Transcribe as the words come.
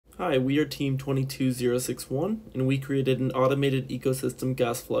Hi, we are Team 22061, and we created an automated ecosystem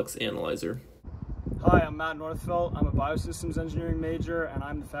gas flux analyzer. Hi, I'm Matt Northfelt. I'm a biosystems engineering major, and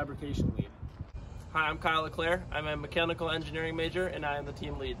I'm the fabrication lead. Hi, I'm Kyle LeClaire. I'm a mechanical engineering major, and I am the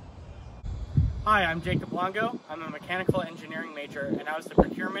team lead. Hi, I'm Jacob Longo. I'm a mechanical engineering major, and I was the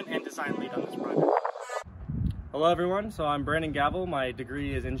procurement and design lead on this project. Hello everyone, so I'm Brandon Gavel. My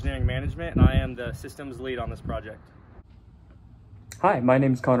degree is engineering management, and I am the systems lead on this project. Hi, my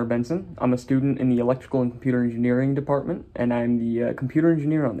name is Connor Benson. I'm a student in the electrical and computer engineering department, and I'm the computer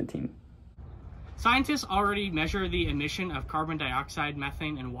engineer on the team. Scientists already measure the emission of carbon dioxide,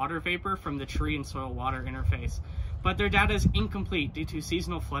 methane, and water vapor from the tree and soil water interface, but their data is incomplete due to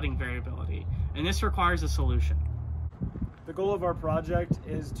seasonal flooding variability, and this requires a solution. The goal of our project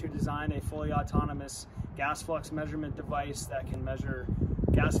is to design a fully autonomous gas flux measurement device that can measure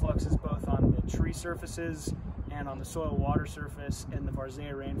gas fluxes both on the tree surfaces and on the soil water surface in the Berge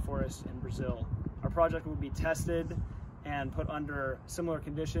rainforest in Brazil. Our project will be tested and put under similar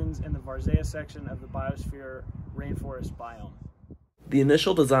conditions in the Vargea section of the biosphere rainforest biome. The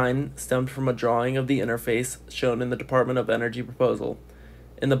initial design stemmed from a drawing of the interface shown in the Department of Energy proposal.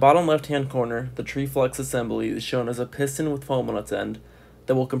 In the bottom left-hand corner, the tree flux assembly is shown as a piston with foam on its end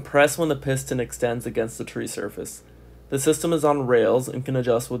that will compress when the piston extends against the tree surface. The system is on rails and can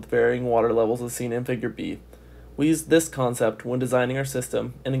adjust with varying water levels as seen in Figure B. We used this concept when designing our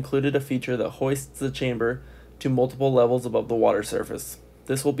system and included a feature that hoists the chamber to multiple levels above the water surface.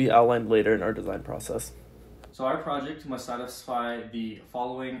 This will be outlined later in our design process. So our project must satisfy the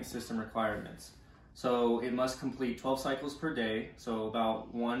following system requirements. So it must complete 12 cycles per day, so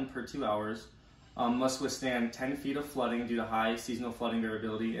about 1 per 2 hours. Must withstand 10 feet of flooding due to high seasonal flooding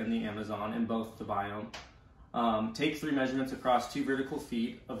variability in the Amazon in both the biome. Take 3 measurements across 2 vertical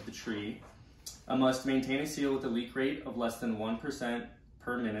feet of the tree. Must maintain a seal with a leak rate of less than 1%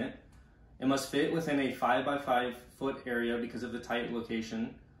 per minute. It must fit within a 5 by 5 foot area because of the tight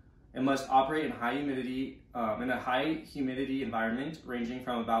location. It must operate in in a high humidity environment ranging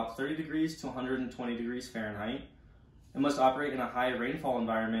from about 30 degrees to 120 degrees Fahrenheit. It must operate in a high rainfall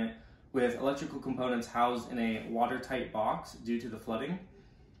environment with electrical components housed in a watertight box due to the flooding.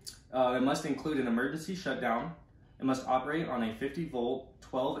 It must include an emergency shutdown. It must operate on a 50 volt,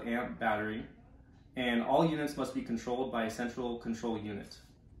 12 amp battery, and all units must be controlled by a central control unit.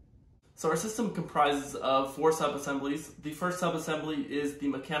 So our system comprises of 4 sub-assemblies. The first sub-assembly is the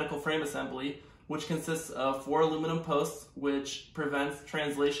mechanical frame assembly, which consists of 4 aluminum posts, which prevents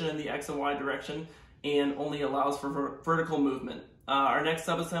translation in the X and Y direction and only allows for vertical movement. Our next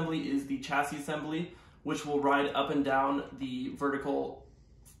sub-assembly is the chassis assembly, which will ride up and down the vertical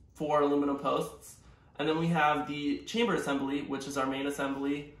 4 aluminum posts. And then we have the chamber assembly, which is our main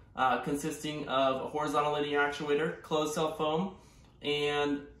assembly, consisting of a horizontal linear actuator, closed cell foam,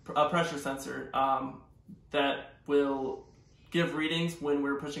 and a pressure sensor that will give readings when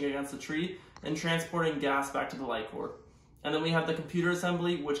we're pushing against the tree and transporting gas back to the light core. And then we have the computer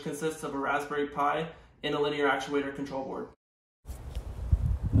assembly, which consists of a Raspberry Pi and a linear actuator control board.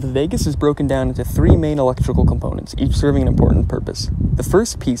 The Vegas is broken down into 3 main electrical components, each serving an important purpose. The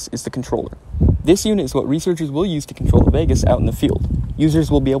first piece is the controller. This unit is what researchers will use to control the Vegas out in the field.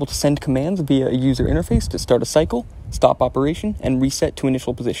 Users will be able to send commands via a user interface to start a cycle, stop operation, and reset to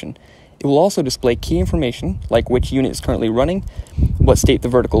initial position. It will also display key information, like which unit is currently running, what state the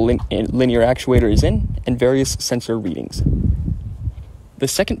vertical linear actuator is in, and various sensor readings. The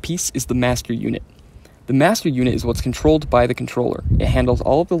second piece is the master unit. The master unit is what's controlled by the controller. It handles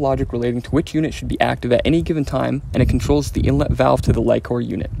all of the logic relating to which unit should be active at any given time, and it controls the inlet valve to the light core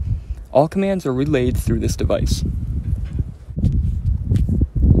unit. All commands are relayed through this device.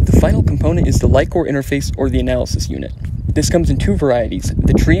 The final component is the light core interface, or the analysis unit. This comes in 2 varieties,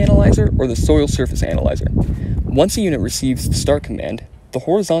 the tree analyzer or the soil surface analyzer. Once a unit receives the start command, the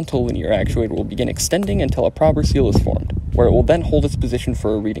horizontal linear actuator will begin extending until a proper seal is formed, where it will then hold its position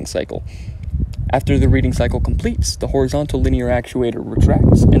for a reading cycle. After the reading cycle completes, the horizontal linear actuator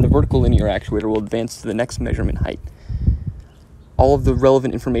retracts, and the vertical linear actuator will advance to the next measurement height. All of the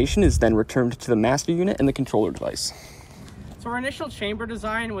relevant information is then returned to the master unit and the controller device. So our initial chamber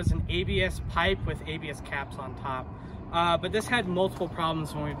design was an ABS pipe with ABS caps on top, but this had multiple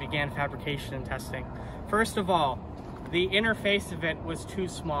problems when we began fabrication and testing. First of all, the interface of it was too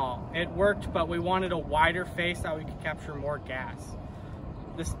small. It worked, but we wanted a wider face that we could capture more gas.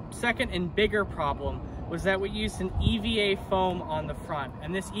 The second and bigger problem was that we used an EVA foam on the front,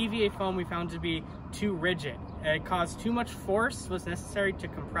 and this EVA foam we found to be too rigid. It caused too much force was necessary to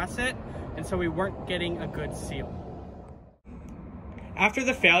compress it, and so we weren't getting a good seal. After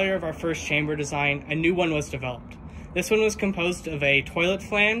the failure of our first chamber design, a new one was developed. This one was composed of a toilet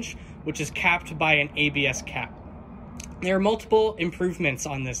flange, which is capped by an ABS cap. There are multiple improvements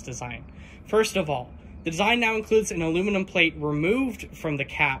on this design. First of all, the design now includes an aluminum plate removed from the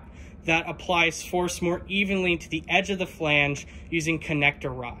cap that applies force more evenly to the edge of the flange using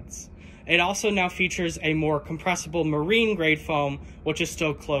connector rods. It also now features a more compressible marine grade foam, which is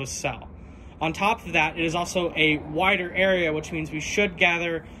still closed cell. On top of that, it is also a wider area, which means we should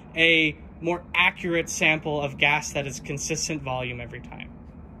gather a more accurate sample of gas that is consistent volume every time.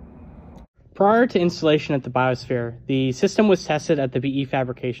 Prior to installation at the biosphere, the system was tested at the BE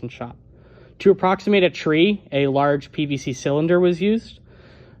fabrication shop. To approximate a tree, a large PVC cylinder was used.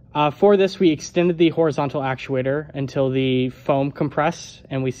 For this, we extended the horizontal actuator until the foam compressed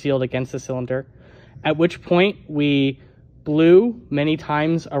and we sealed against the cylinder, at which point we blew many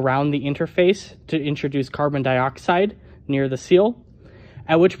times around the interface to introduce carbon dioxide near the seal,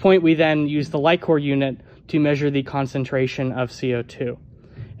 at which point we then used the light core unit to measure the concentration of CO2.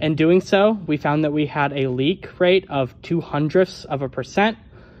 In doing so, we found that we had a leak rate of 0.02%,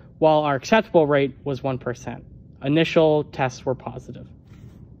 while our acceptable rate was 1%. Initial tests were positive.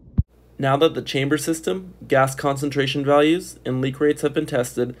 Now that the chamber system, gas concentration values, and leak rates have been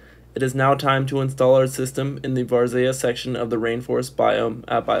tested, it is now time to install our system in the Varzea section of the rainforest biome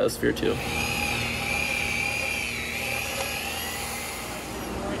at Biosphere 2.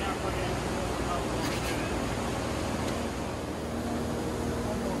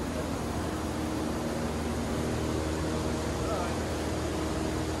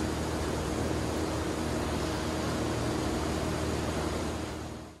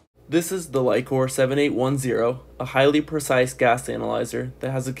 This is the Lycor 7810, a highly precise gas analyzer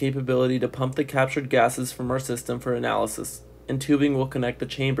that has the capability to pump the captured gases from our system for analysis, and tubing will connect the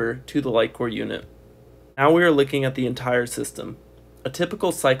chamber to the Lycor unit. Now we are looking at the entire system. A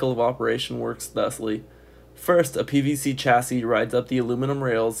typical cycle of operation works thusly. First, a PVC chassis rides up the aluminum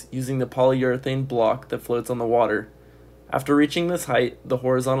rails using the polyurethane block that floats on the water. After reaching this height, the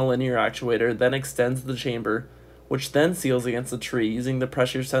horizontal linear actuator then extends the chamber, which then seals against the tree using the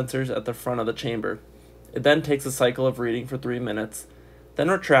pressure sensors at the front of the chamber. It then takes a cycle of reading for 3 minutes, then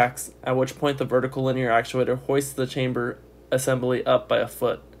retracts, at which point the vertical linear actuator hoists the chamber assembly up by a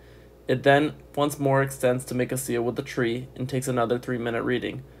foot. It then once more extends to make a seal with the tree and takes another 3-minute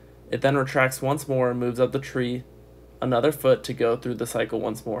reading. It then retracts once more and moves up the tree another foot to go through the cycle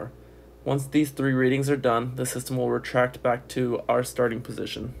once more. Once these 3 readings are done, the system will retract back to our starting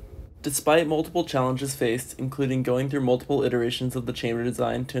position. Despite multiple challenges faced, including going through multiple iterations of the chamber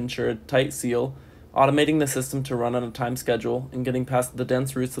design to ensure a tight seal, automating the system to run on a time schedule, and getting past the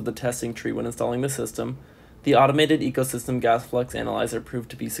dense roots of the testing tree when installing the system, the automated ecosystem gas flux analyzer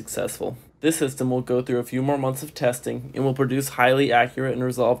proved to be successful. This system will go through a few more months of testing and will produce highly accurate and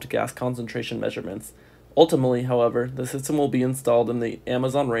resolved gas concentration measurements. Ultimately, however, the system will be installed in the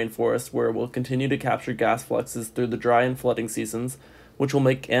Amazon rainforest, where it will continue to capture gas fluxes through the dry and flooding seasons, which will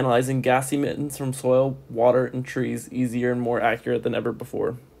make analyzing gas emissions from soil, water, and trees easier and more accurate than ever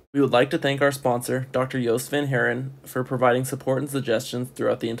before. We would like to thank our sponsor, Dr. Joost van Haren, for providing support and suggestions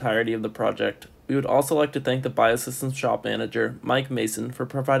throughout the entirety of the project. We would also like to thank the Biosystems shop manager, Mike Mason, for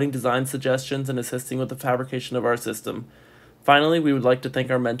providing design suggestions and assisting with the fabrication of our system. Finally, we would like to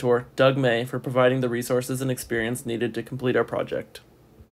thank our mentor, Doug May, for providing the resources and experience needed to complete our project.